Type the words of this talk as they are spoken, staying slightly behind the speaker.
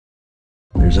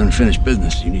There's unfinished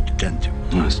business you need to tend to.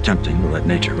 Well, it's tempting to let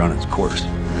nature run its course.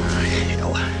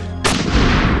 Hell.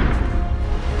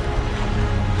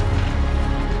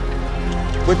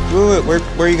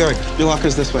 Where are you going? Your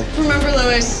locker's this way. Remember,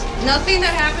 Lewis, nothing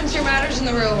that happens here matters in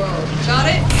the real world. Got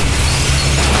it?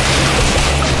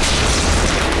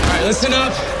 All right, listen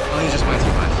up. Oh, you just went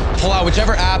through mine. Pull out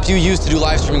whichever app you use to do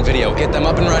live streaming video. Get them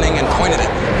up and running and point at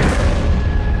it.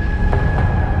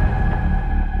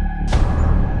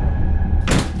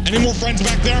 Any more friends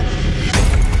back there?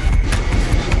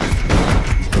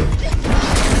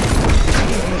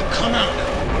 Come out.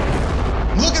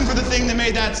 I'm looking for the thing that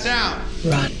made that sound.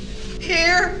 Run.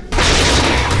 Here.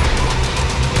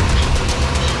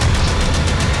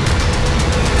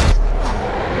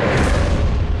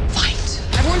 Fight.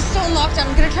 Everyone's still in lockdown.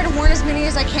 I'm gonna try to warn as many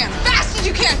as I can. Fast as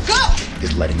you can. Go!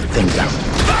 Is letting the things out.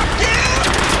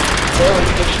 Very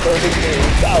disturbing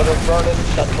news out of Vernon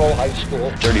Central High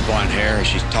School. Dirty blonde hair.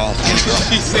 She's tall.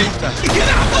 She saved us. Get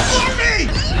out before me!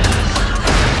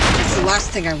 It's the last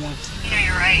thing I want. You know,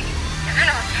 you're right. You're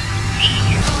gonna remember me.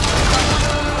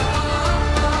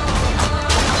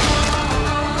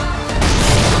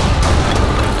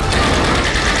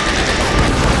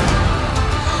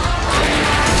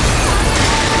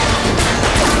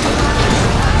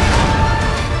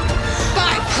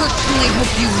 I personally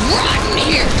hope you run!